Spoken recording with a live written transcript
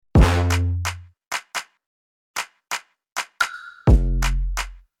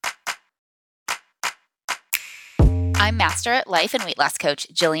I'm Master Life and Weight Loss Coach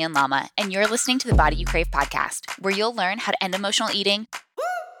Jillian Lama, and you're listening to the Body You Crave podcast, where you'll learn how to end emotional eating,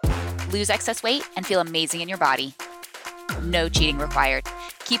 lose excess weight, and feel amazing in your body. No cheating required.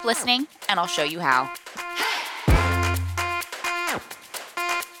 Keep listening, and I'll show you how.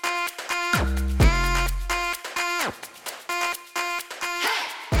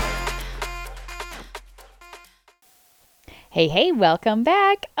 Hey, welcome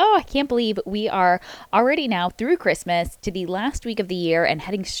back. Oh, I can't believe we are already now through Christmas to the last week of the year and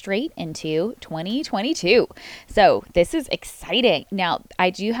heading straight into 2022. So this is exciting. Now,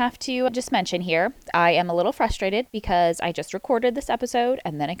 I do have to just mention here, I am a little frustrated because I just recorded this episode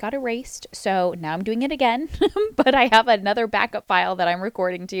and then it got erased. So now I'm doing it again, but I have another backup file that I'm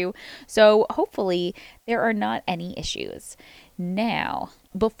recording to. So hopefully there are not any issues. Now,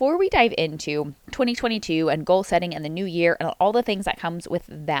 before we dive into 2022 and goal setting and the new year and all the things that comes with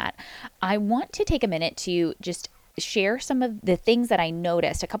that, I want to take a minute to just share some of the things that I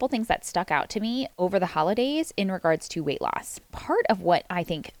noticed, a couple things that stuck out to me over the holidays in regards to weight loss. Part of what I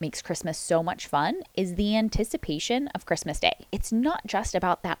think makes Christmas so much fun is the anticipation of Christmas Day. It's not just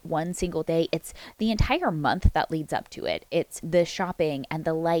about that one single day, it's the entire month that leads up to it. It's the shopping and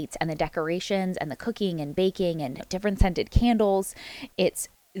the lights and the decorations and the cooking and baking and different scented candles. It's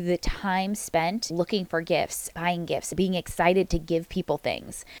the time spent looking for gifts, buying gifts, being excited to give people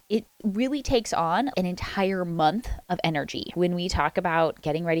things. It really takes on an entire month of energy. When we talk about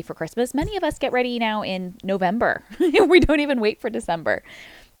getting ready for Christmas, many of us get ready now in November. We don't even wait for December.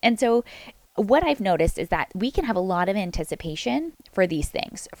 And so what I've noticed is that we can have a lot of anticipation for these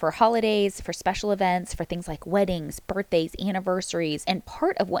things, for holidays, for special events, for things like weddings, birthdays, anniversaries. And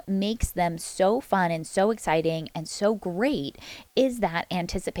part of what makes them so fun and so exciting and so great is that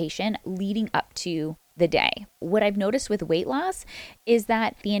anticipation leading up to the day. What I've noticed with weight loss is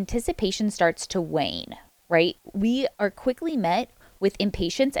that the anticipation starts to wane, right? We are quickly met with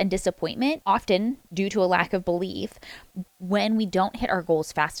impatience and disappointment, often due to a lack of belief, when we don't hit our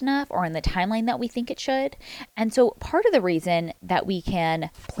goals fast enough or in the timeline that we think it should. And so part of the reason that we can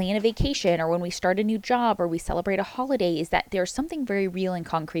plan a vacation or when we start a new job or we celebrate a holiday is that there's something very real and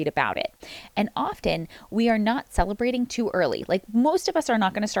concrete about it. And often we are not celebrating too early. Like most of us are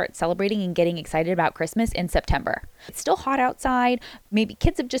not going to start celebrating and getting excited about Christmas in September. It's still hot outside. Maybe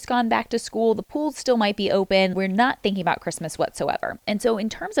kids have just gone back to school. The pools still might be open. We're not thinking about Christmas whatsoever. And so in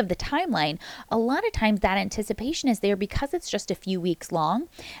terms of the timeline, a lot of times that anticipation is there because it's just a few weeks long.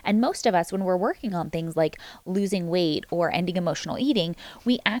 And most of us, when we're working on things like losing weight or ending emotional eating,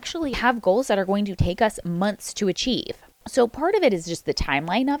 we actually have goals that are going to take us months to achieve. So part of it is just the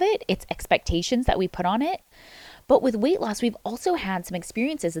timeline of it. It's expectations that we put on it. But with weight loss, we've also had some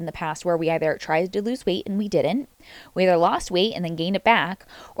experiences in the past where we either tried to lose weight and we didn't. We either lost weight and then gained it back,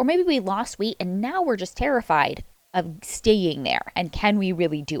 or maybe we lost weight and now we're just terrified of staying there. And can we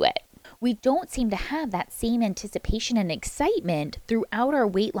really do it? We don't seem to have that same anticipation and excitement throughout our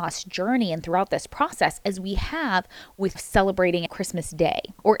weight loss journey and throughout this process as we have with celebrating Christmas Day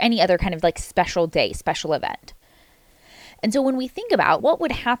or any other kind of like special day, special event. And so when we think about what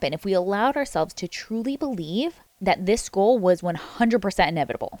would happen if we allowed ourselves to truly believe that this goal was 100%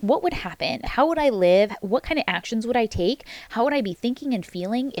 inevitable, what would happen? How would I live? What kind of actions would I take? How would I be thinking and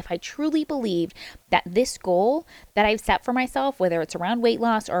feeling if I truly believed that this goal that I've set for myself, whether it's around weight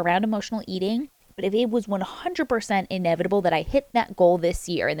loss or around emotional eating, but if it was 100% inevitable that I hit that goal this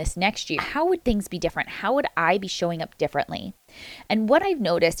year and this next year, how would things be different? How would I be showing up differently? And what I've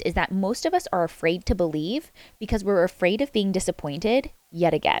noticed is that most of us are afraid to believe because we're afraid of being disappointed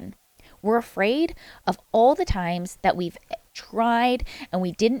yet again. We're afraid of all the times that we've tried and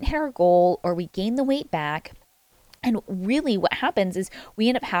we didn't hit our goal or we gained the weight back. And really what happens is we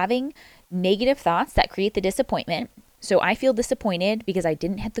end up having negative thoughts that create the disappointment. So I feel disappointed because I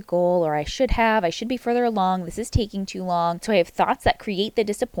didn't hit the goal or I should be further along. This is taking too long. So I have thoughts that create the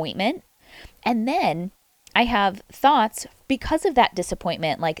disappointment. And then I have thoughts because of that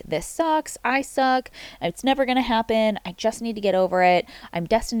disappointment, like this sucks, I suck, it's never going to happen, I just need to get over it, I'm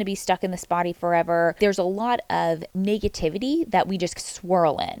destined to be stuck in this body forever. There's a lot of negativity that we just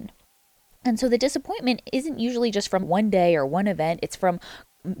swirl in. And so the disappointment isn't usually just from one day or one event, it's from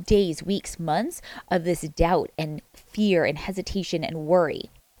days, weeks, months of this doubt and fear and hesitation and worry.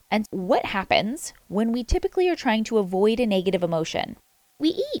 And what happens when we typically are trying to avoid a negative emotion?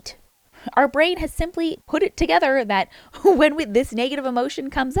 We eat. Our brain has simply put it together that when this negative emotion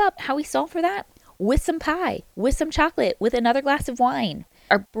comes up, how we solve for that? With some pie, with some chocolate, with another glass of wine.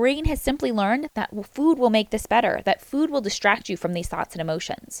 Our brain has simply learned that food will make this better, that food will distract you from these thoughts and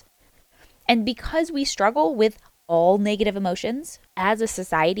emotions. And because we struggle with all negative emotions. As a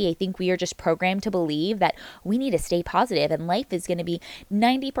society, I think we are just programmed to believe that we need to stay positive and life is going to be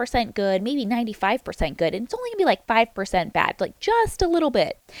 90% good, maybe 95% good, and it's only going to be like 5% bad, like just a little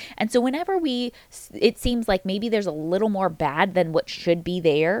bit. And so whenever it seems like maybe there's a little more bad than what should be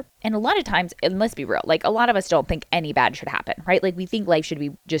there. And a lot of times, and let's be real, like a lot of us don't think any bad should happen, right? Like we think life should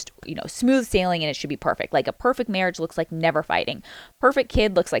be just, smooth sailing and it should be perfect. Like a perfect marriage looks like never fighting. Perfect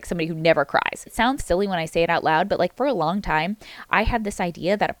kid looks like somebody who never cries. It sounds silly when I say it out loud, but like for a long time, I had this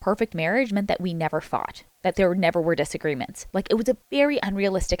idea that a perfect marriage meant that we never fought, that there never were disagreements. Like it was a very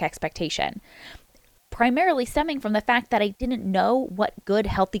unrealistic expectation, primarily stemming from the fact that I didn't know what good,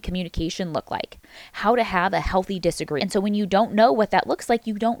 healthy communication looked like, how to have a healthy disagreement. And so when you don't know what that looks like,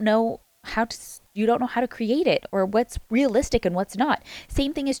 you don't know how to create it or what's realistic and what's not.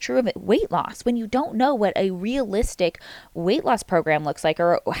 Same thing is true of weight loss. When you don't know what a realistic weight loss program looks like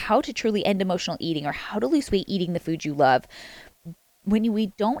or how to truly end emotional eating or how to lose weight eating the food you love, when we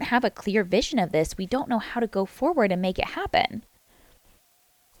don't have a clear vision of this, we don't know how to go forward and make it happen.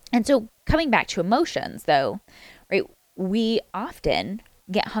 And so coming back to emotions though, right, we often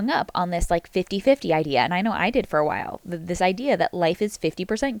get hung up on this like 50-50 idea. And I know I did for a while, this idea that life is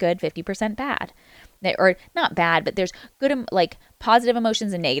 50% good, 50% bad. Or not bad, but there's good, like positive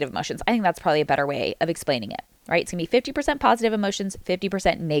emotions and negative emotions. I think that's probably a better way of explaining it, right? It's gonna be 50% positive emotions,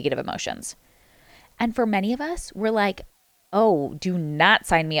 50% negative emotions. And for many of us, we're like, oh, do not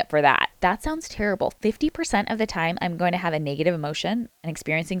sign me up for that. That sounds terrible. 50% of the time I'm going to have a negative emotion and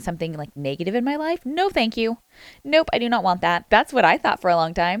experiencing something like negative in my life. No, thank you. Nope, I do not want that. That's what I thought for a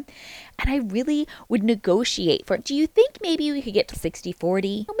long time. And I really would negotiate for it. Do you think maybe we could get to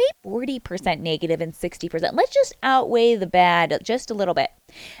 60-40? Maybe 40% negative and 60%. Let's just outweigh the bad just a little bit.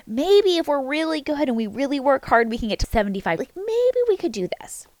 Maybe if we're really good and we really work hard, we can get to 75. Like maybe we could do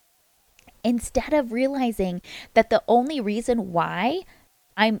this. Instead of realizing that the only reason why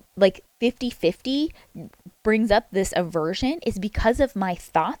I'm like 50-50 brings up this aversion is because of my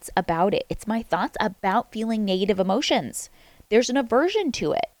thoughts about it. It's my thoughts about feeling negative emotions. There's an aversion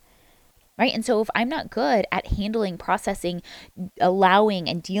to it, right? And so if I'm not good at handling, processing, allowing,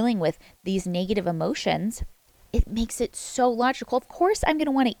 and dealing with these negative emotions, it makes it so logical. Of course, I'm going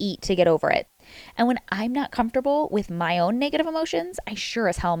to want to eat to get over it. And when I'm not comfortable with my own negative emotions, I sure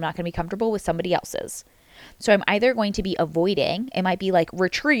as hell am not going to be comfortable with somebody else's. So I'm either going to be avoiding, it might be like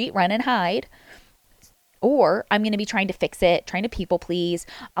retreat, run and hide, or I'm going to be trying to fix it, trying to people please.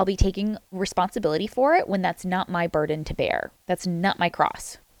 I'll be taking responsibility for it when that's not my burden to bear. That's not my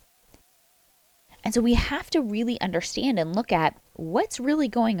cross. And so we have to really understand and look at what's really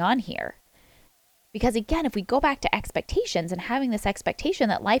going on here. Because again, if we go back to expectations and having this expectation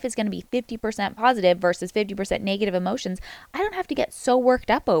that life is going to be 50% positive versus 50% negative emotions, I don't have to get so worked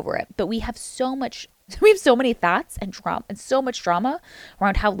up over it. But we have so many thoughts and trauma and so much drama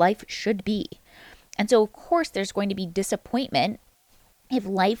around how life should be. And so of course there's going to be disappointment if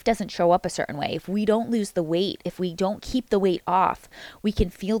life doesn't show up a certain way. If we don't lose the weight, if we don't keep the weight off, we can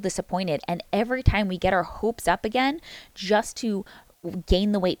feel disappointed. And every time we get our hopes up again just to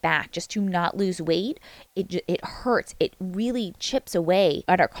gain the weight back, just to not lose weight, it hurts. It really chips away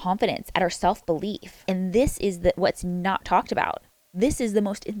at our confidence, at our self-belief. And this is what's not talked about. This is the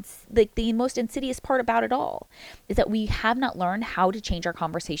most insidious part about it all, is that we have not learned how to change our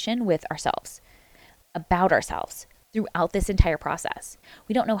conversation with ourselves, about ourselves throughout this entire process.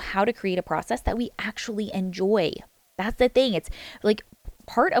 We don't know how to create a process that we actually enjoy. That's the thing. It's like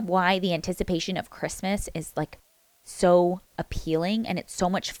part of why the anticipation of Christmas is like so appealing and it's so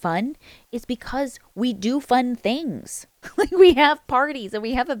much fun is because we do fun things. Like we have parties and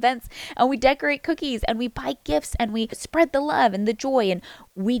we have events and we decorate cookies and we buy gifts and we spread the love and the joy, and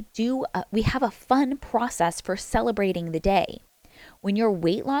we have a fun process for celebrating the day. When your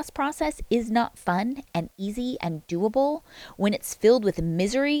weight loss process is not fun and easy and doable, when it's filled with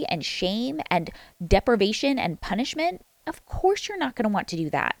misery and shame and deprivation and punishment, of course you're not going to want to do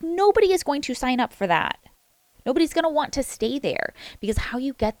that. Nobody is going to sign up for that. Nobody's going to want to stay there, because how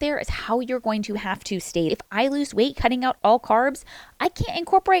you get there is how you're going to have to stay. If I lose weight cutting out all carbs, I can't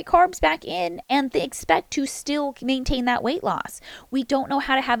incorporate carbs back in and expect to still maintain that weight loss. We don't know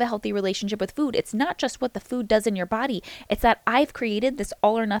how to have a healthy relationship with food. It's not just what the food does in your body. It's that I've created this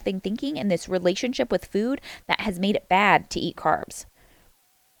all or nothing thinking and this relationship with food that has made it bad to eat carbs.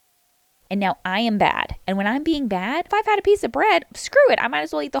 And now I am bad. And when I'm being bad, if I've had a piece of bread, screw it. I might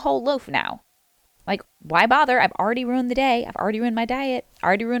as well eat the whole loaf now. Like, why bother? I've already ruined the day. I've already ruined my diet. I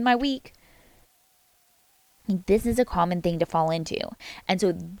already ruined my week. This is a common thing to fall into. And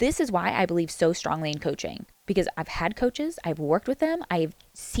so this is why I believe so strongly in coaching, because I've had coaches, I've worked with them, I've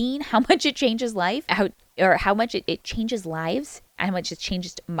seen how much it changes life, how or how much it changes lives, how much it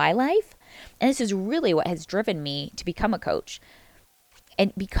changes my life. And this is really what has driven me to become a coach.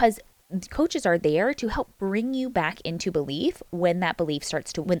 And because coaches are there to help bring you back into belief when that belief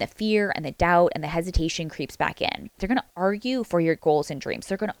starts to, when the fear and the doubt and the hesitation creeps back in. They're going to argue for your goals and dreams.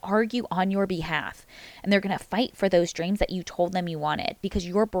 They're going to argue on your behalf, and they're going to fight for those dreams that you told them you wanted, because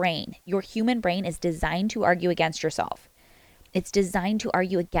your brain, your human brain, is designed to argue against yourself. It's designed to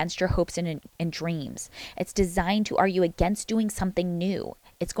argue against your hopes and dreams. It's designed to argue against doing something new.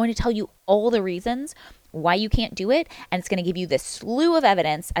 It's going to tell you all the reasons why you can't do it, and it's going to give you this slew of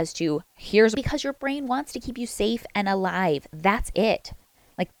evidence as to here's, because your brain wants to keep you safe and alive. That's it.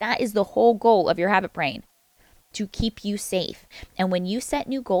 Like, that is the whole goal of your habit brain, to keep you safe. And when you set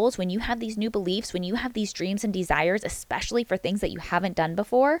new goals, when you have these new beliefs, when you have these dreams and desires, especially for things that you haven't done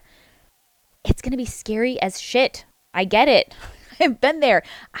before, it's going to be scary as shit. I get it. I've been there.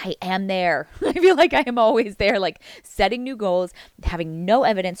 I am there. I feel like I am always there, like setting new goals, having no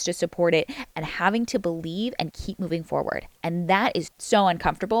evidence to support it, and having to believe and keep moving forward. And that is so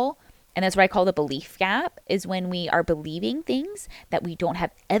uncomfortable. And that's what I call the belief gap, is when we are believing things that we don't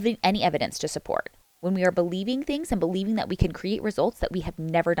have any evidence to support. When we are believing things and believing that we can create results that we have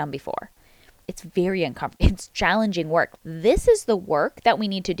never done before. It's very uncomfortable. It's challenging work. This is the work that we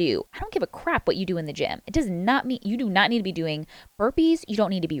need to do. I don't give a crap what you do in the gym. It does not mean you do not need to be doing burpees. You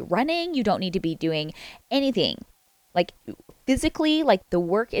don't need to be running. You don't need to be doing anything. Like, physically, like, the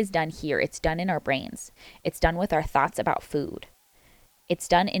work is done here. It's done in our brains. It's done with our thoughts about food. It's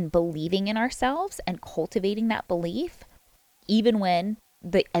done in believing in ourselves and cultivating that belief, even when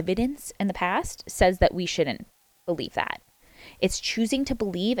the evidence in the past says that we shouldn't believe that. It's choosing to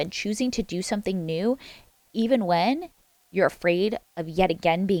believe and choosing to do something new, even when you're afraid of yet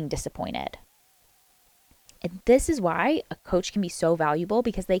again being disappointed. And this is why a coach can be so valuable,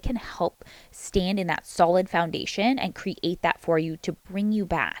 because they can help stand in that solid foundation and create that for you to bring you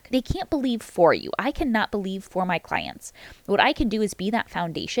back. They can't believe for you. I cannot believe for my clients. What I can do is be that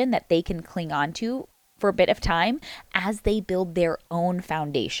foundation that they can cling on to for a bit of time as they build their own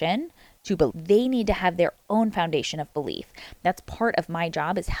foundation. They need to have their own foundation of belief. That's part of my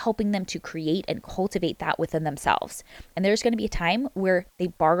job, is helping them to create and cultivate that within themselves. And there's going to be a time where they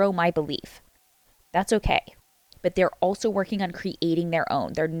borrow my belief. That's okay. But they're also working on creating their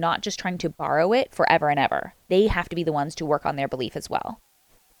own. They're not just trying to borrow it forever and ever. They have to be the ones to work on their belief as well.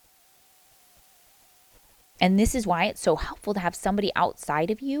 And this is why it's so helpful to have somebody outside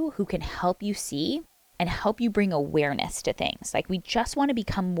of you who can help you see and help you bring awareness to things. Like, we just want to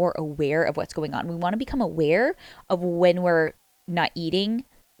become more aware of what's going on. We want to become aware of when we're not eating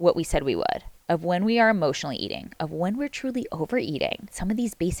what we said we would, of when we are emotionally eating, of when we're truly overeating, some of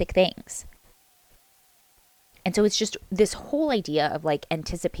these basic things. And so it's just this whole idea of like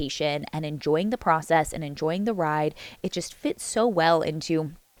anticipation and enjoying the process and enjoying the ride. It just fits so well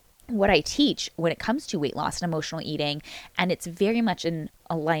into what I teach when it comes to weight loss and emotional eating. And it's very much in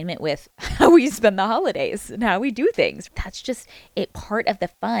alignment with how we spend the holidays and how we do things. That's just it. Part of the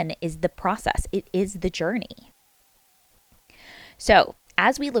fun is the process. It is the journey. So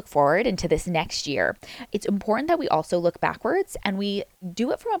as we look forward into this next year, it's important that we also look backwards, and we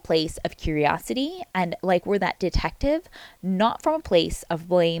do it from a place of curiosity and like we're that detective, not from a place of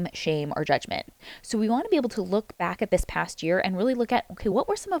blame, shame, or judgment. So we want to be able to look back at this past year and really look at, okay, what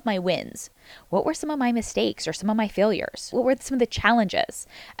were some of my wins? What were some of my mistakes or some of my failures? What were some of the challenges,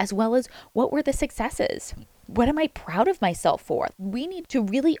 as well as what were the successes? What am I proud of myself for? We need to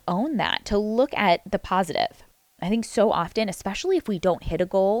really own that, to look at the positive. I think so often, especially if we don't hit a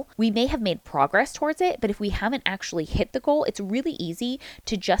goal, we may have made progress towards it, but if we haven't actually hit the goal, it's really easy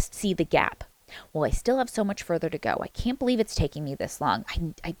to just see the gap. Well, I still have so much further to go. I can't believe it's taking me this long.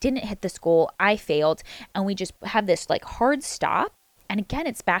 I didn't hit this goal. I failed. And we just have this like hard stop. And again,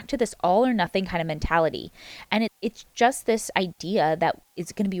 it's back to this all or nothing kind of mentality. And it's just this idea that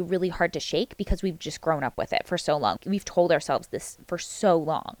it's going to be really hard to shake because we've just grown up with it for so long. We've told ourselves this for so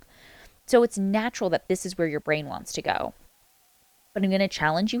long. So it's natural that this is where your brain wants to go. But I'm going to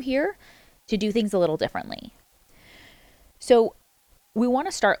challenge you here to do things a little differently. So we want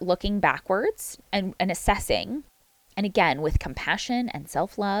to start looking backwards and assessing, and again, with compassion and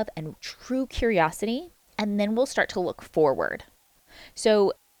self-love and true curiosity, and then we'll start to look forward.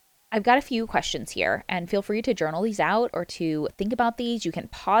 So I've got a few questions here, and feel free to journal these out or to think about these. You can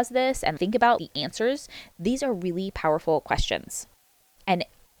pause this and think about the answers. These are really powerful questions. And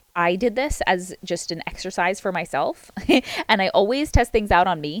I did this as just an exercise for myself. And I always test things out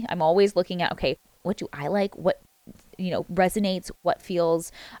on me. I'm always looking at, okay, what do I like? What, resonates? What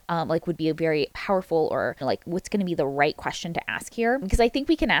feels like would be a very powerful, or like what's going to be the right question to ask here? Because I think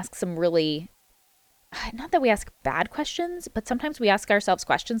we can ask some really not that we ask bad questions, but sometimes we ask ourselves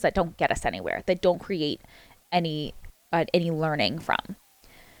questions that don't get us anywhere, that don't create any learning from.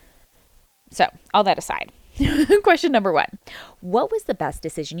 So, all that aside, question number 1. What was the best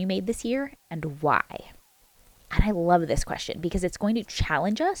decision you made this year and why? And I love this question because it's going to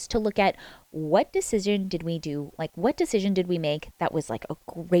challenge us to look at what decision did we do? Like, what decision did we make that was like a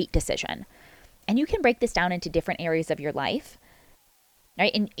great decision? And you can break this down into different areas of your life,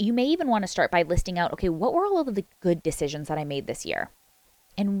 right? And you may even want to start by listing out, okay, what were all of the good decisions that I made this year?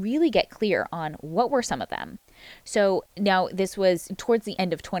 And really get clear on what were some of them. So now this was towards the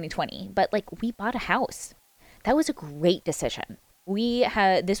end of 2020, but like we bought a house. That was a great decision.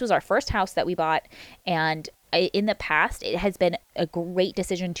 This was our first house that we bought, and in the past it has been a great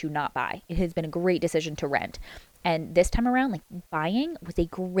decision to not buy. It has been a great decision to rent. And this time around, like, buying was a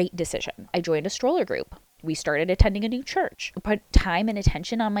great decision. I joined a stroller group. We started attending a new church. Put time and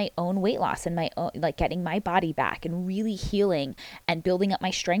attention on my own weight loss and my own, like, getting my body back and really healing and building up my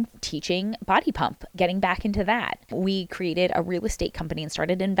strength, teaching body pump, getting back into that. We created a real estate company and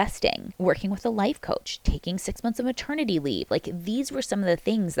started investing, working with a life coach, taking 6 months of maternity leave. Like, these were some of the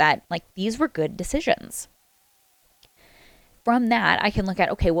things that, like, these were good decisions. From that, I can look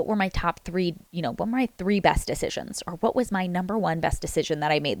at, okay, what were my top 3, what were my 3 best decisions? Or what was my number 1 best decision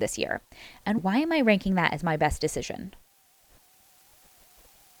that I made this year? And why am I ranking that as my best decision?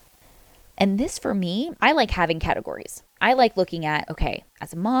 And this, for me, I like having categories. I like looking at, okay,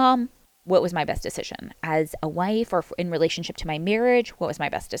 as a mom, what was my best decision? As a wife, or in relationship to my marriage, what was my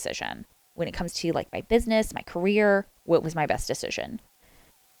best decision? When it comes to like my business, my career, what was my best decision?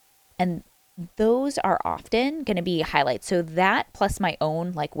 And those are often going to be highlights. So that plus my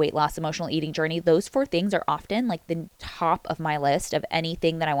own like weight loss, emotional eating journey, those 4 things are often like the top of my list of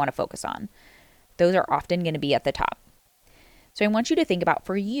anything that I want to focus on. Those are often going to be at the top. So I want you to think about,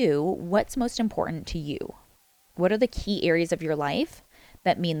 for you, what's most important to you? What are the key areas of your life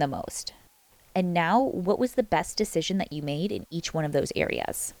that mean the most? And now, what was the best decision that you made in each one of those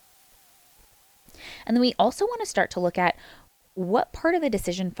areas? And then we also want to start to look at what part of the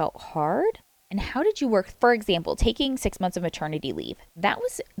decision felt hard and how did you work? For example, taking 6 months of maternity leave. That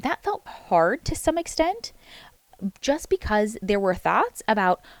felt hard to some extent, just because there were thoughts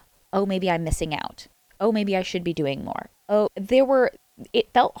about, oh, maybe I'm missing out. Oh, maybe I should be doing more. It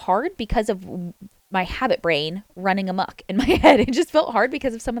felt hard because of my habit brain running amok in my head. It just felt hard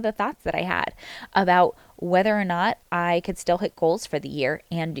because of some of the thoughts that I had about whether or not I could still hit goals for the year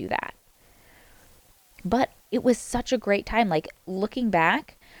and do that. But it was such a great time, like looking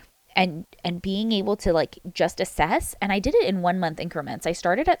back and being able to like just assess. And I did it in 1 month increments. I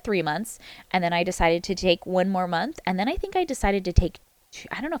started at 3 months, and then I decided to take 1 more month. And then I think I decided to take,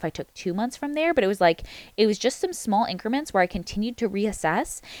 I don't know if I took 2 months from there, but it was just some small increments where I continued to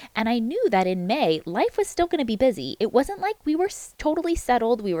reassess. And I knew that in May, life was still going to be busy. It wasn't like we were totally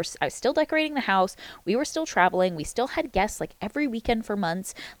settled. I was still decorating the house. We were still traveling. We still had guests like every weekend for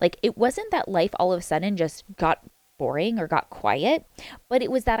months. Like, it wasn't that life all of a sudden just got boring or got quiet, but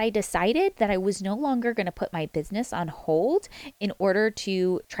it was that I decided that I was no longer going to put my business on hold in order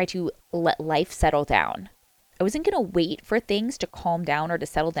to try to let life settle down. I wasn't going to wait for things to calm down or to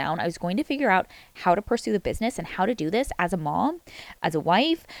settle down. I was going to figure out how to pursue the business and how to do this as a mom, as a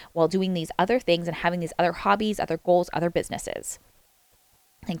wife, while doing these other things and having these other hobbies, other goals, other businesses.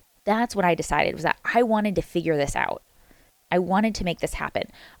 Like, that's what I decided, was that I wanted to figure this out. I wanted to make this happen.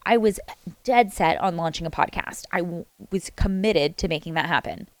 I was dead set on launching a podcast. I was committed to making that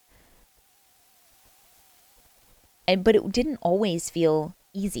happen. But it didn't always feel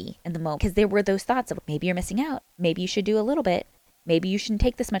easy in the moment, because there were those thoughts of, maybe you're missing out. Maybe you should do a little bit. Maybe you shouldn't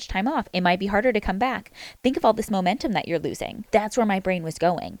take this much time off. It might be harder to come back. Think of all this momentum that you're losing. That's where my brain was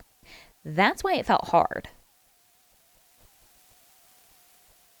going. That's why it felt hard.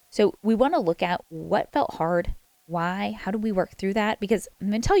 So we want to look at what felt hard. Why? How do we work through that? Because I'm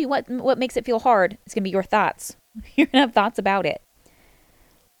going to tell you what makes it feel hard. It's going to be your thoughts. You're going to have thoughts about it.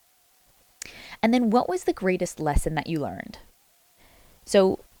 And then, what was the greatest lesson that you learned?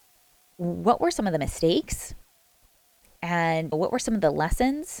 So what were some of the mistakes? And what were some of the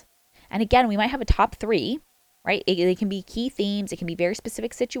lessons? And again, we might have a top 3, right? It can be key themes. It can be very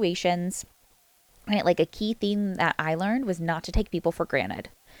specific situations, right? Like, a key theme that I learned was not to take people for granted.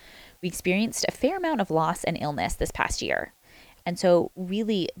 We experienced a fair amount of loss and illness this past year. And so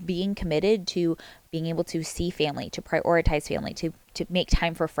really being committed to being able to see family, to prioritize family, to make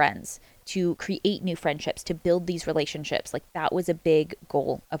time for friends, to create new friendships, to build these relationships, like, that was a big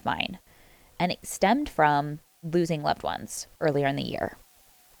goal of mine. And it stemmed from losing loved ones earlier in the year.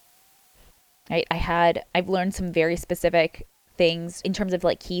 Right? I've learned some very specific things in terms of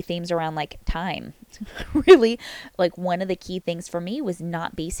like key themes around like time. Really, like one of the key things for me was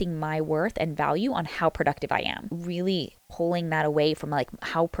not basing my worth and value on how productive I am. Really pulling that away from like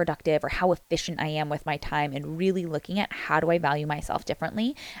how productive or how efficient I am with my time, and really looking at how do I value myself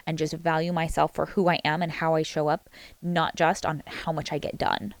differently and just value myself for who I am and how I show up, not just on how much I get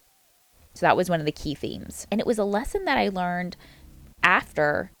done. So that was one of the key themes. And it was a lesson that I learned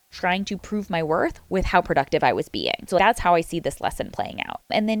after trying to prove my worth with how productive I was being. So that's how I see this lesson playing out.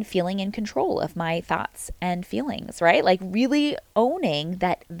 And then feeling in control of my thoughts and feelings, right? Like really owning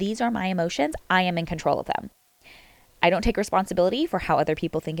that these are my emotions. I am in control of them. I don't take responsibility for how other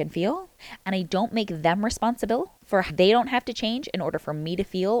people think and feel, and I don't make them responsible for they don't have to change in order for me to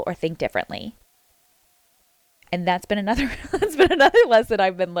feel or think differently. And that's been another lesson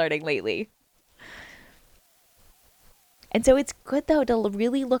I've been learning lately. And so it's good though to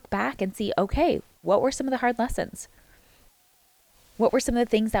really look back and see, okay, what were some of the hard lessons? What were some of the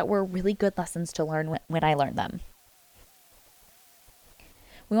things that were really good lessons to learn when I learned them?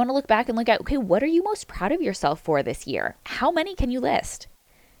 We want to look back and look at, okay, what are you most proud of yourself for this year? How many can you list?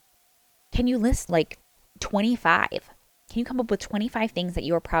 Can you list like 25? Can you come up with 25 things that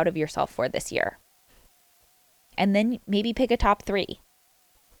you are proud of yourself for this year? And then maybe pick a top 3.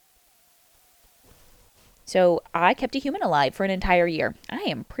 So I kept a human alive for an entire year. I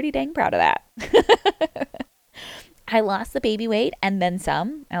am pretty dang proud of that. I lost the baby weight and then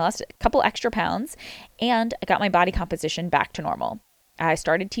some. I lost a couple extra pounds and I got my body composition back to normal. I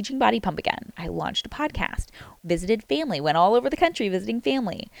started teaching body pump again. I launched a podcast, visited family, went all over the country visiting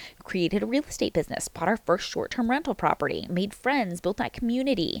family, created a real estate business, bought our first short-term rental property, made friends, built that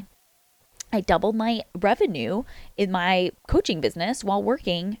community. I doubled my revenue in my coaching business while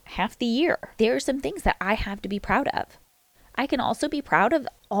working half the year. There are some things that I have to be proud of. I can also be proud of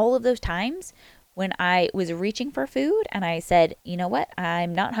all of those times when I was reaching for food and I said, you know what?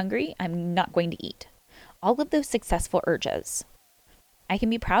 I'm not hungry. I'm not going to eat. All of those successful urges. I can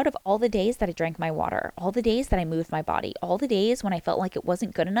be proud of all the days that I drank my water, all the days that I moved my body, all the days when I felt like it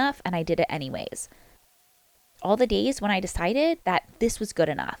wasn't good enough and I did it anyways. All the days when I decided that this was good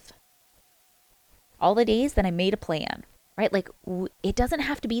enough. All the days that I made a plan, right? Like it doesn't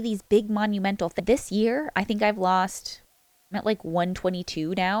have to be these big monumental things. This year, I think I'm at like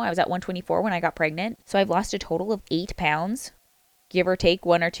 122 now. I was at 124 when I got pregnant. So I've lost a total of 8 pounds, give or take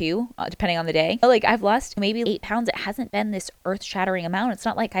 1 or 2, depending on the day. Like I've lost maybe 8 pounds. It hasn't been this earth-shattering amount. It's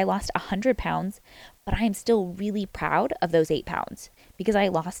not like I lost 100 pounds, but I am still really proud of those 8 pounds because I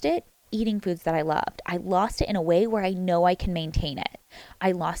lost it eating foods that I loved. I lost it in a way where I know I can maintain it.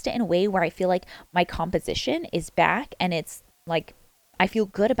 I lost it in a way where I feel like my composition is back and it's like I feel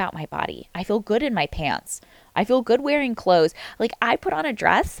good about my body. I feel good in my pants. I feel good wearing clothes. Like I put on a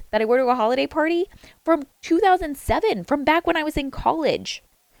dress that I wore to a holiday party from 2007, from back when I was in college.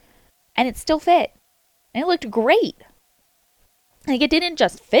 And it still fit. And it looked great. Like it didn't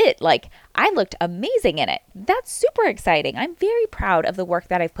just fit, like I looked amazing in it. That's super exciting. I'm very proud of the work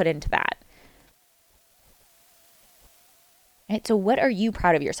that I've put into that. Right, so what are you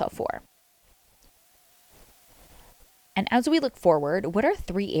proud of yourself for? And as we look forward, what are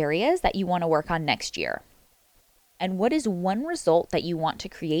 3 areas that you want to work on next year? And what is one result that you want to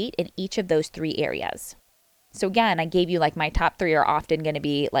create in each of those 3 areas? So again, I gave you like my top 3 are often going to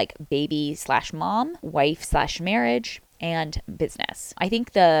be like baby/mom, wife/marriage, and business. I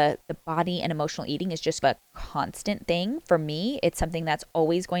think the body and emotional eating is just a constant thing for me. It's something that's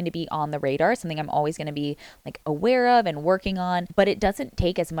always going to be on the radar, something I'm always going to be like aware of and working on, but it doesn't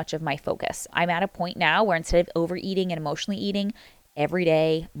take as much of my focus. I'm at a point now where instead of overeating and emotionally eating every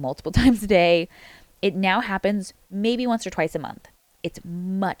day, multiple times a day, it now happens maybe once or twice a month. It's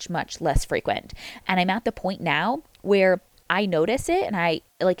much, much less frequent. And I'm at the point now where I notice it and I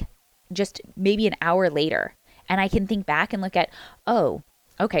like just maybe an hour later, and I can think back and look at, oh,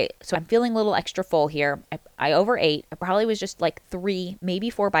 okay, so I'm feeling a little extra full here. I overate. I probably was just like 3, maybe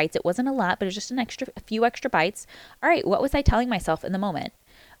 4 bites. It wasn't a lot, but it was just a few extra bites. All right, what was I telling myself in the moment?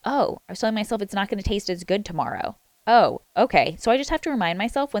 Oh, I was telling myself it's not going to taste as good tomorrow. Oh, okay. So I just have to remind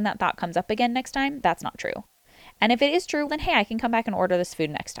myself when that thought comes up again next time, that's not true. And if it is true, then hey, I can come back and order this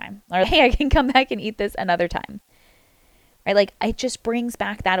food next time. Or hey, I can come back and eat this another time. Right? Like it just brings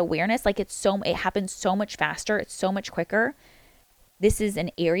back that awareness. Like it happens so much faster. It's so much quicker. This is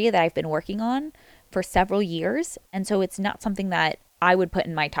an area that I've been working on for several years. And so it's not something that I would put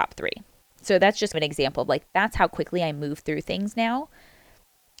in my top 3. So that's just an example of like, that's how quickly I move through things now.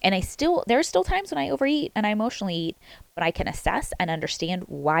 And there are still times when I overeat and I emotionally eat, but I can assess and understand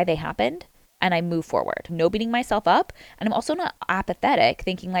why they happened. And I move forward. No beating myself up. And I'm also not apathetic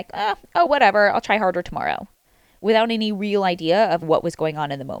thinking like, oh, whatever, I'll try harder tomorrow. without any real idea of what was going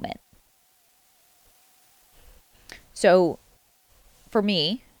on in the moment. So for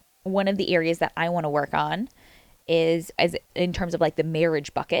me, one of the areas that I want to work on is, as in terms of like the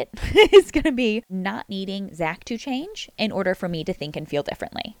marriage bucket, is going to be not needing Zach to change in order for me to think and feel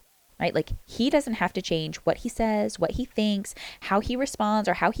differently. Right? Like he doesn't have to change what he says, what he thinks, how he responds,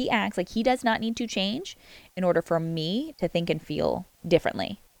 or how he acts. Like he does not need to change in order for me to think and feel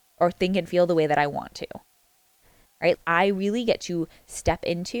differently or think and feel the way that I want to. Right? I really get to step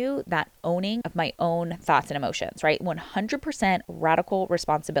into that owning of my own thoughts and emotions, right? 100% radical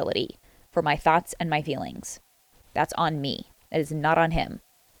responsibility for my thoughts and my feelings. That's on me. That is not on him.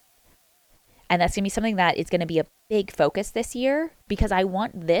 And that's going to be something that is going to be a big focus this year, because I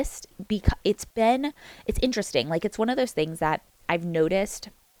want this, because it's interesting. Like it's one of those things that I've noticed.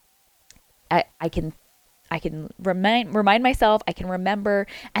 I can remind myself, I can remember,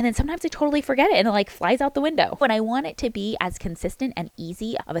 and then sometimes I totally forget it and it like flies out the window. But I want it to be as consistent and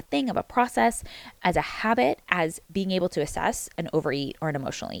easy of a thing, of a process, as a habit, as being able to assess an overeat or an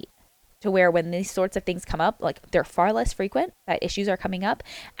emotional eat. To where when these sorts of things come up, like they're far less frequent, that issues are coming up,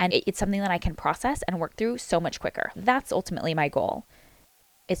 and it's something that I can process and work through so much quicker. That's ultimately my goal,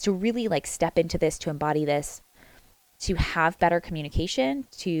 is to really like step into this, to embody this, to have better communication,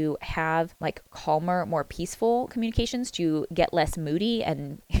 to have like calmer, more peaceful communications, to get less moody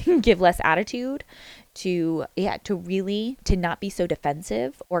and give less attitude, to not be so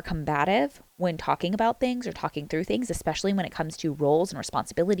defensive or combative when talking about things or talking through things, especially when it comes to roles and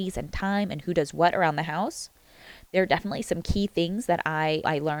responsibilities and time and who does what around the house. There are definitely some key things that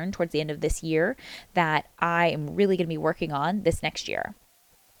I learned towards the end of this year that I am really going to be working on this next year.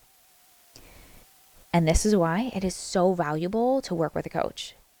 And this is why it is so valuable to work with a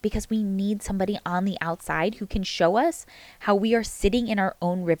coach, because we need somebody on the outside who can show us how we are sitting in our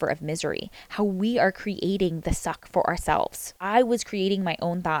own river of misery, how we are creating the suck for ourselves. I was creating my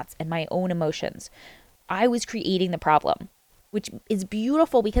own thoughts and my own emotions. I was creating the problem, which is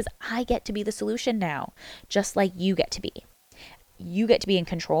beautiful because I get to be the solution now, just like you get to be. You get to be in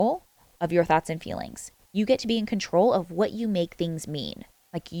control of your thoughts and feelings. You get to be in control of what you make things mean.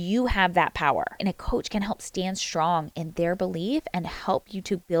 Like you have that power, and a coach can help stand strong in their belief and help you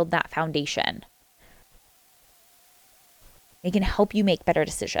to build that foundation. It can help you make better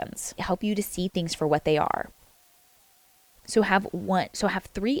decisions, help you to see things for what they are. So have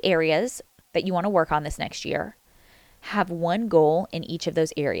 3 areas that you want to work on this next year. Have one goal in each of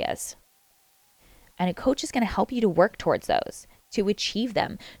those areas. And a coach is going to help you to work towards those, to achieve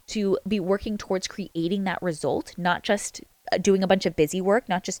them, to be working towards creating that result, not just doing a bunch of busy work,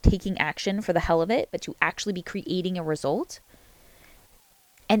 not just taking action for the hell of it, but to actually be creating a result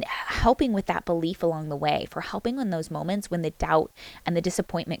and helping with that belief along the way, for helping in those moments when the doubt and the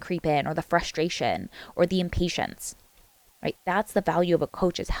disappointment creep in, or the frustration or the impatience, right? That's the value of a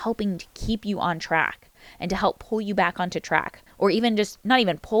coach, is helping to keep you on track and to help pull you back onto track, or even just not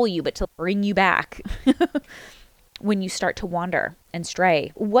even pull you, but to bring you back when you start to wander and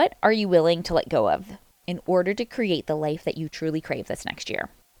stray. What are you willing to let go of in order to create the life that you truly crave this next year?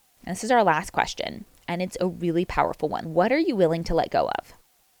 And this is our last question, and it's a really powerful one. What are you willing to let go of?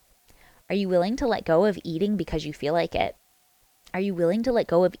 Are you willing to let go of eating because you feel like it? Are you willing to let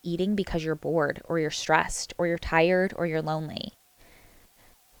go of eating because you're bored, or you're stressed, or you're tired, or you're lonely?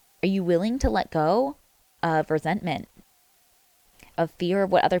 Are you willing to let go of resentment, of fear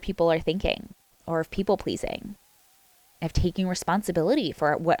of what other people are thinking, or of people pleasing, of taking responsibility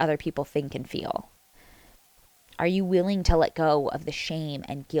for what other people think and feel? Are you willing to let go of the shame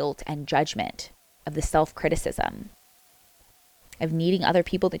and guilt and judgment, of the self-criticism, of needing other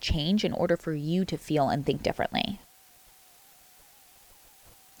people to change in order for you to feel and think differently?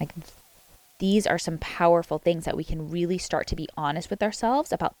 Like, these are some powerful things that we can really start to be honest with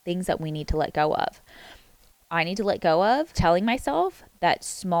ourselves about, things that we need to let go of. I need to let go of telling myself that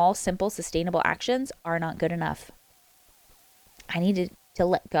small, simple, sustainable actions are not good enough. I need to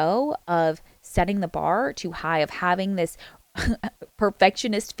let go of setting the bar too high, of having this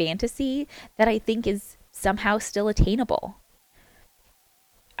perfectionist fantasy that I think is somehow still attainable.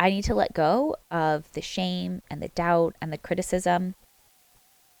 I need to let go of the shame and the doubt and the criticism.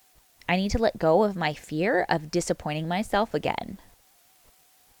 I need to let go of my fear of disappointing myself again.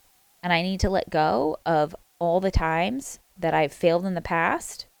 And I need to let go of all the times that I've failed in the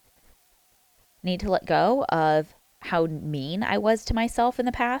past. I need to let go of how mean I was to myself in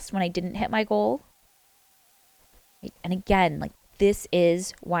the past when I didn't hit my goal. And again, like, this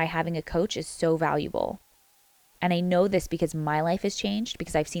is why having a coach is so valuable. And I know this because my life has changed,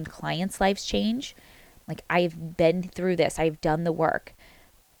 because I've seen clients' lives change. Like, I've been through this. I've done the work.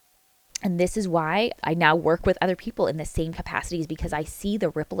 And this is why I now work with other people in the same capacities, because I see the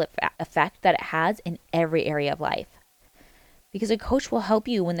ripple effect that it has in every area of life. Because a coach will help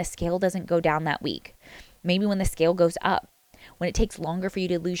you when the scale doesn't go down that week. Maybe when the scale goes up, when it takes longer for you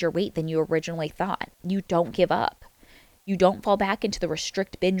to lose your weight than you originally thought. You don't give up. You don't fall back into the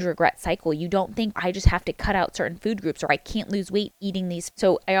restrict, binge, regret cycle. You don't think I just have to cut out certain food groups or I can't lose weight eating these.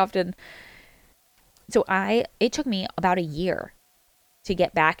 It took me about a year to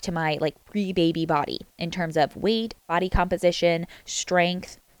get back to my like pre-baby body in terms of weight, body composition,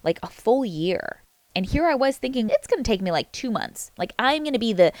 strength, like a full year. And here I was thinking it's going to take me like 2 months. Like I'm going to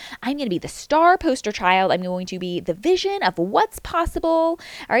be the star poster child. I'm going to be the vision of what's possible. All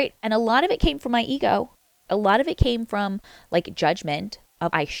right. And a lot of it came from my ego. A lot of it came from like judgment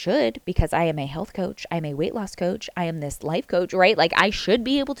of I should, because I am a health coach. I'm a weight loss coach. I am this life coach, right? Like I should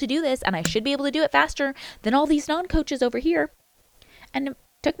be able to do this and I should be able to do it faster than all these non-coaches over here. And it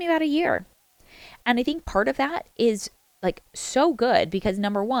took me about a year. And I think part of that is like so good because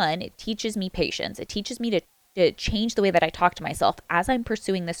number one, it teaches me patience. It teaches me to change the way that I talk to myself as I'm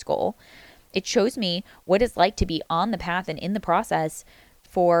pursuing this goal. It shows me what it's like to be on the path and in the process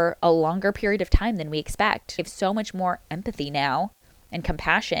for a longer period of time than we expect. I have so much more empathy now and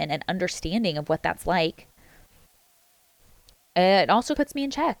compassion and understanding of what that's like. It also puts me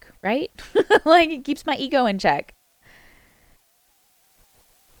in check, right? Like it keeps my ego in check.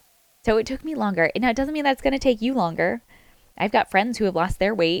 So it took me longer. Now, it doesn't mean that's going to take you longer. I've got friends who have lost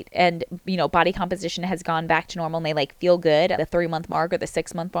their weight and, body composition has gone back to normal and they like feel good at the 3-month mark or the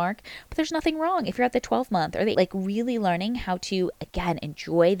 6-month mark. But there's nothing wrong if you're at the 12th month, or they like really learning how to, again,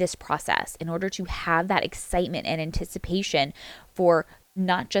 enjoy this process in order to have that excitement and anticipation for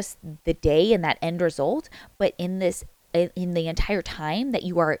not just the day and that end result, but in the entire time that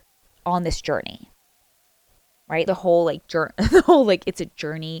you are on this journey. Right? The whole it's a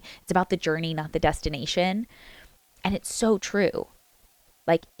journey. It's about the journey, not the destination. And it's so true.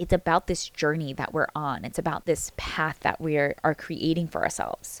 Like it's about this journey that we're on. It's about this path that we are creating for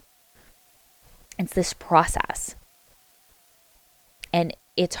ourselves. It's this process. And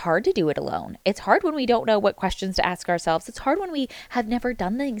it's hard to do it alone. It's hard when we don't know what questions to ask ourselves. It's hard when we have never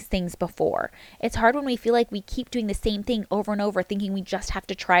done these things before. It's hard when we feel like we keep doing the same thing over and over, thinking we just have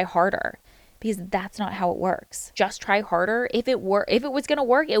to try harder. Because that's not how it works. Just try harder. If it was going to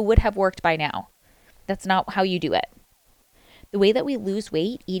work, it would have worked by now. That's not how you do it. The way that we lose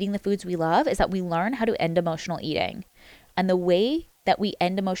weight eating the foods we love is that we learn how to end emotional eating. And the way that we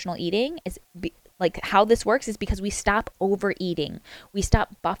end emotional eating is how this works is because we stop overeating. We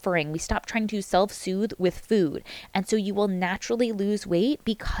stop buffering. We stop trying to self-soothe with food. And so you will naturally lose weight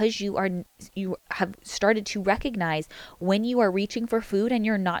because you have started to recognize when you are reaching for food and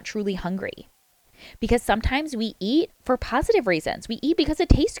you're not truly hungry. Because sometimes we eat for positive reasons. We eat because it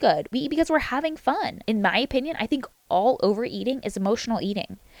tastes good. We eat because we're having fun. In my opinion, I think all overeating is emotional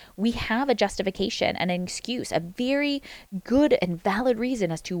eating. We have a justification and an excuse, a very good and valid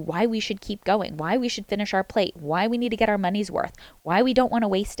reason as to why we should keep going, why we should finish our plate, why we need to get our money's worth, why we don't want to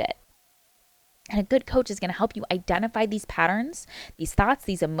waste it. And a good coach is going to help you identify these patterns, these thoughts,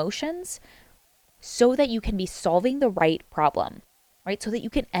 these emotions, so that you can be solving the right problem, right? So that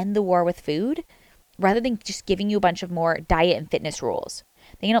you can end the war with food rather than just giving you a bunch of more diet and fitness rules.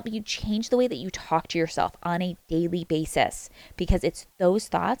 They can help you change the way that you talk to yourself on a daily basis, because it's those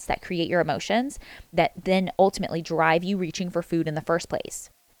thoughts that create your emotions that then ultimately drive you reaching for food in the first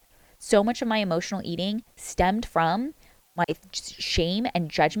place. So much of my emotional eating stemmed from my shame and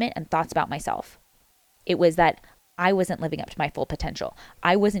judgment and thoughts about myself. It was that I wasn't living up to my full potential.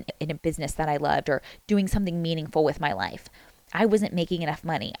 I wasn't in a business that I loved or doing something meaningful with my life. I wasn't making enough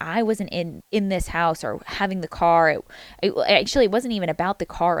money. I wasn't in this house or having the car. It wasn't even about the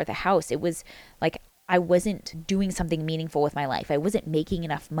car or the house. It was like I wasn't doing something meaningful with my life. I wasn't making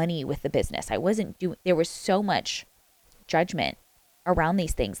enough money with the business. There was so much judgment around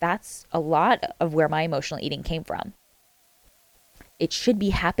these things. That's a lot of where my emotional eating came from. It should be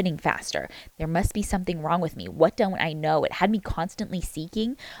happening faster. There must be something wrong with me. What don't I know? It had me constantly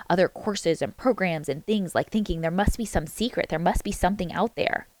seeking other courses and programs and things, like thinking there must be some secret. There must be something out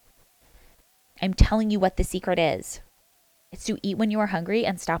there. I'm telling you what the secret is. It's to eat when you are hungry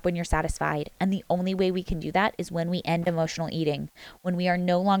and stop when you're satisfied. And the only way we can do that is when we end emotional eating, when we are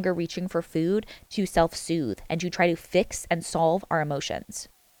no longer reaching for food to self-soothe and to try to fix and solve our emotions.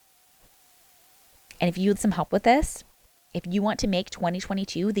 And if you need some help with this, if you want to make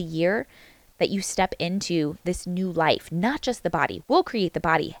 2022 the year that you step into this new life, not just the body, we'll create the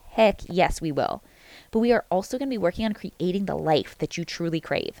body. Heck yes, we will. But we are also going to be working on creating the life that you truly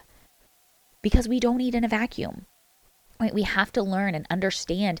crave. Because we don't eat in a vacuum. right? We have to learn and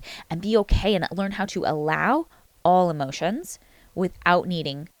understand and be okay and learn how to allow all emotions without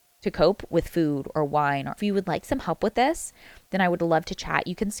needing to cope with food or wine. Or if you would like some help with this, then I would love to chat.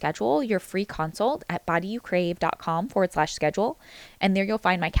 You can schedule your free consult at bodyyoucrave.com/schedule. And there you'll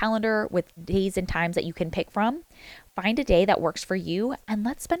find my calendar with days and times that you can pick from. Find a day that works for you, and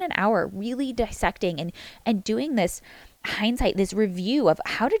let's spend an hour really dissecting and doing this hindsight, this review of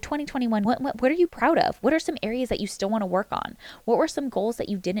how did 2021, what are you proud of? What are some areas that you still want to work on? What were some goals that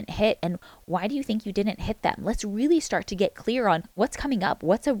you didn't hit, and why do you think you didn't hit them? Let's really start to get clear on what's coming up,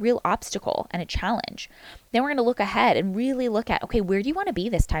 what's a real obstacle and a challenge. Then we're going to look ahead and really look at, okay, where do you want to be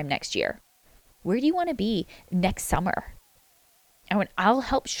this time next year? Where do you want to be next summer? And I'll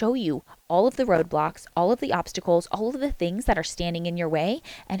help show you all of the roadblocks, all of the obstacles, all of the things that are standing in your way,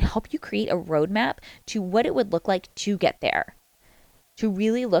 and help you create a roadmap to what it would look like to get there. To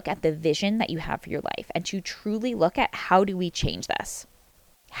really look at the vision that you have for your life and to truly look at how do we change this?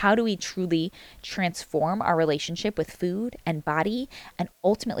 How do we truly transform our relationship with food and body and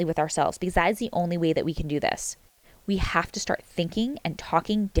ultimately with ourselves? Because that is the only way that we can do this. We have to start thinking and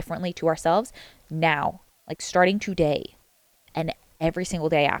talking differently to ourselves now, like starting today. And every single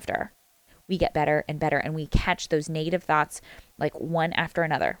day after, we get better and better, and we catch those negative thoughts like one after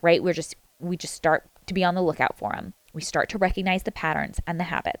another, right? We just start to be on the lookout for them. We start to recognize the patterns and the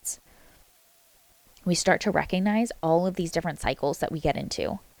habits. We start to recognize all of these different cycles that we get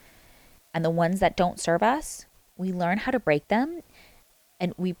into. And the ones that don't serve us, we learn how to break them,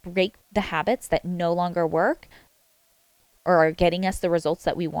 and we break the habits that no longer work or are getting us the results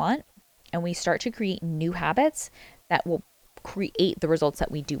that we want, and we start to create new habits that will create the results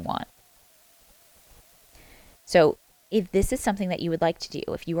that we do want. So if this is something that you would like to do,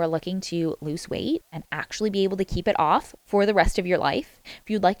 if you are looking to lose weight and actually be able to keep it off for the rest of your life,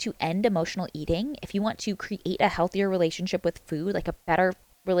 if you'd like to end emotional eating, if you want to create a healthier relationship with food, like a better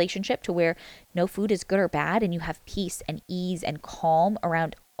relationship to where no food is good or bad and you have peace and ease and calm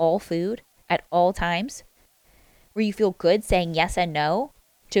around all food at all times, where you feel good saying yes and no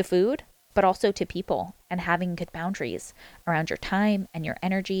to food, but also to people, and having good boundaries around your time and your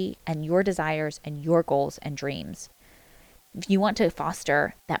energy and your desires and your goals and dreams. If you want to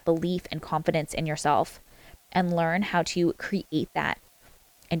foster that belief and confidence in yourself and learn how to create that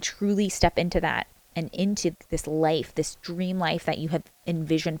and truly step into that and into this life, this dream life that you have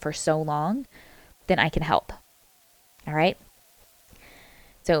envisioned for so long, then I can help. All right.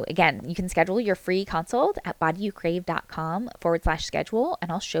 So again, you can schedule your free consult at bodyyoucrave.com/schedule,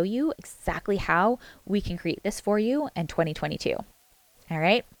 and I'll show you exactly how we can create this for you in 2022. All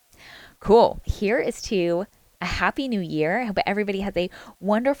right, cool. Here is to a happy new year. I hope everybody has a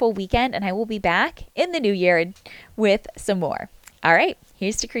wonderful weekend, and I will be back in the new year with some more. All right,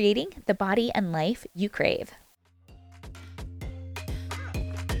 here's to creating the body and life you crave.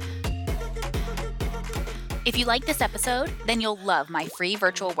 If you like this episode, then you'll love my free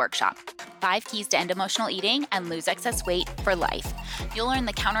virtual workshop, 5 Keys to End Emotional Eating and Lose Excess Weight for Life. You'll learn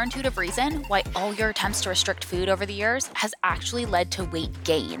the counterintuitive reason why all your attempts to restrict food over the years has actually led to weight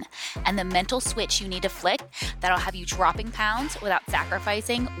gain, and the mental switch you need to flick that'll have you dropping pounds without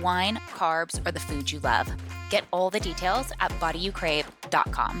sacrificing wine, carbs, or the food you love. Get all the details at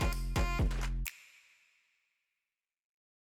bodyyoucrave.com.